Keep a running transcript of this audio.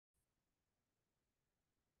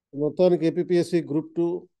మొత్తానికి APPSC group 2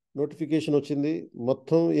 notification వచ్చింది.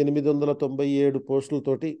 మొత్తం 897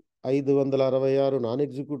 పోస్టులతోటి 566 నాన్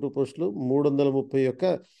ఎగ్జిక్యూటివ్ పోస్టులు,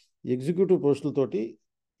 331 ఎగ్జిక్యూటివ్ పోస్టులతోటి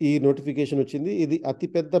ఈ నోటిఫికేషన్ వచ్చింది. ఇది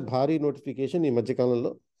అతిపెద్ద భారీ నోటిఫికేషన్ ఈ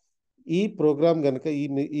మధ్యకాలంలో. ఈ ప్రోగ్రామ్ కనుక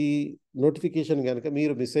ఈ నోటిఫికేషన్ కనుక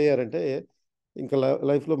మీరు మిస్ అయ్యారంటే ఇంకా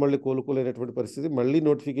లైఫ్లో మళ్ళీ కోలుకోలేనటువంటి పరిస్థితి. మళ్ళీ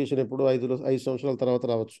నోటిఫికేషన్ ఎప్పుడు 5 సంవత్సరాల తర్వాత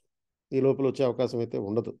రావచ్చు. ఈ లోపల వచ్చే అవకాశం అయితే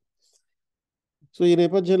ఉండదు. సో ఈ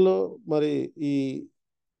నేపథ్యంలో మరి ఈ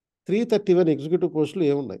 331 ఎగ్జిక్యూటివ్ పోస్టులు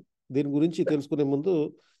ఏమున్నాయి, దీని గురించి తెలుసుకునే ముందు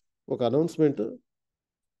ఒక అనౌన్స్మెంట్.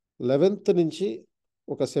 11th నుంచి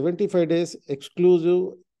ఒక 75 days ఎక్స్క్లూజివ్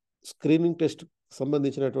స్క్రీనింగ్ టెస్ట్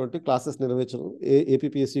సంబంధించినటువంటి క్లాసెస్ నిర్వహించడం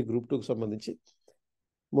ఏపీపీఎస్సీ గ్రూప్ 2కి సంబంధించి.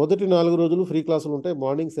 మొదటి 4 రోజులు ఫ్రీ క్లాసులు ఉంటాయి.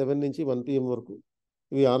 మార్నింగ్ 7 నుంచి 1 PM వరకు.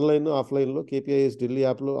 ఇవి ఆన్లైన్, ఆఫ్లైన్లో. కేపీఐఎస్ ఢిల్లీ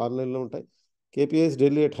యాప్లో ఆన్లైన్లో ఉంటాయి. కేపీఐఎస్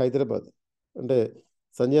ఢిల్లీ అట్ హైదరాబాద్ అంటే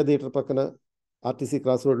సంజయ్ థియేటర్ పక్కన ఆర్టీసీ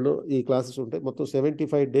క్రాస్ రోడ్లో ఈ క్లాసెస్ ఉంటాయి. మొత్తం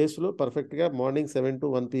 75 daysలో పర్ఫెక్ట్గా మార్నింగ్ 7 to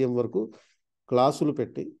 1 PM వరకు క్లాసులు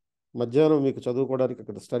పెట్టి, మధ్యాహ్నం మీకు చదువుకోవడానికి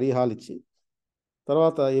అక్కడ స్టడీ హాల్ ఇచ్చి,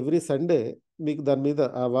 తర్వాత ఎవ్రీ సండే మీకు దాని మీద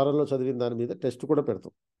ఆ వారంలో చదివిన దాని మీద టెస్ట్ కూడా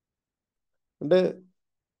పెడతాం. అంటే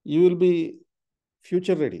you will be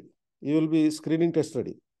future ready, you will be screening test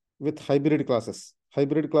ready with hybrid classes.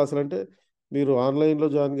 Hybrid క్లాసులు అంటే మీరు ఆన్లైన్లో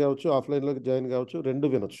జాయిన్ కావచ్చు, ఆఫ్లైన్లో జాయిన్ కావచ్చు, రెండు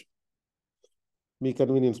వినొచ్చు మీ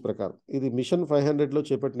కన్వీనియన్స్ ప్రకారం. ఇది మిషన్ 500లో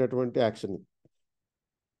చేపట్టినటువంటి యాక్షన్.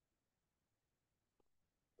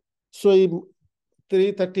 సో ఈ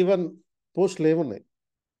 331 పోస్టులు ఏమున్నాయి?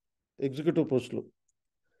 ఎగ్జిక్యూటివ్ పోస్టులు.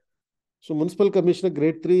 So municipal commissioner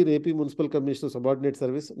grade 3, AP municipal commissioner subordinate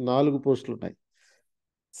service 4 పోస్టులు ఉన్నాయి.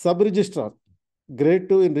 Sub registrar grade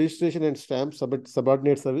 2 in registration and stamp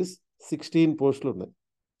subordinate service 16 పోస్టులు ఉన్నాయి.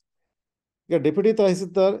 ఇక deputy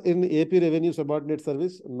tahsildar in AP revenue subordinate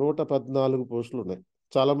service 114 పోస్టులు ఉన్నాయి.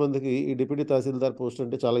 చాలామందికి ఈ డిప్యూటీ తహసీల్దార్ పోస్ట్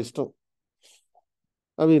అంటే చాలా ఇష్టం.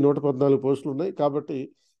 అవి 114 పోస్టులు ఉన్నాయి. కాబట్టి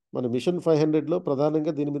మన మిషన్ 500లో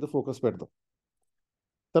ప్రధానంగా దీని మీద ఫోకస్ పెడతాం.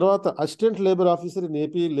 తర్వాత assistant labour officer in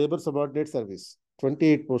AP labour subordinate service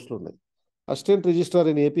 28 పోస్టులు ఉన్నాయి. Assistant registrar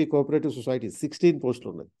in AP cooperative society 16 పోస్టులు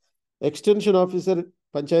ఉన్నాయి. Extension officer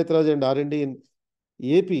Panchayati Raj and R&D in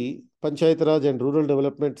AP Panchayati Raj and rural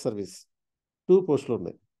development service 2 పోస్టులు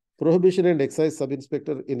ఉన్నాయి. Prohibition and excise sub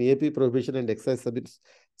inspector in AP prohibition and excise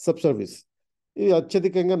sub service, ఇవి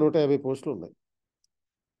అత్యధికంగా 150 పోస్టులు ఉన్నాయి.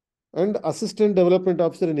 And assistant development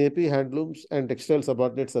officer in AP handlooms and textile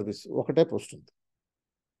subordinate service ఒకటే post ఉంది.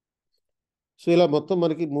 So ఇలా మొత్తం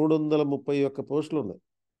మనకి 331 పోస్టులు ఉన్నాయి.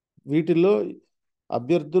 వీటిల్లో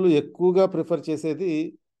అభ్యర్థులు ఎక్కువగా ప్రిఫర్ చేసేది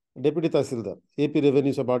డిప్యూటీ తహసీల్దార్, ఏపీ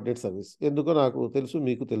రెవెన్యూ సబార్డినేట్ సర్వీస్. ఎందుకో నాకు తెలుసు,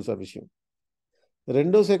 మీకు తెలుసు ఆ విషయం.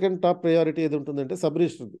 సెకండ్ టాప్ ప్రయారిటీ ఏది ఉంటుందంటే సబ్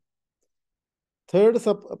రిజిస్టర్. థర్డ్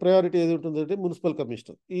ప్రయారిటీ ఏది ఉంటుందంటే మున్సిపల్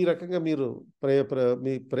కమిషనర్. ఈ రకంగా మీరు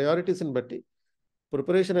మీ ప్రయారిటీస్ని బట్టి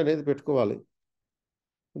ప్రిపరేషన్ అనేది పెట్టుకోవాలి.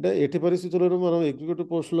 అంటే ఎట్టి పరిస్థితుల్లోనూ మనం ఎగ్జిక్యూటివ్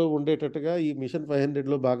పోస్టులో ఉండేటట్టుగా ఈ మిషన్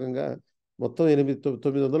 500లో భాగంగా మొత్తం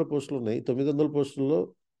 900 పోస్టులు ఉన్నాయి. 900 పోస్టుల్లో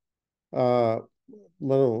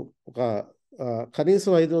మనం ఒక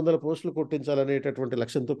కనీసం 500 పోస్టులు కొట్టించాలనేటటువంటి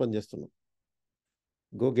లక్ష్యంతో పనిచేస్తున్నాం.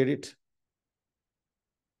 Go get it.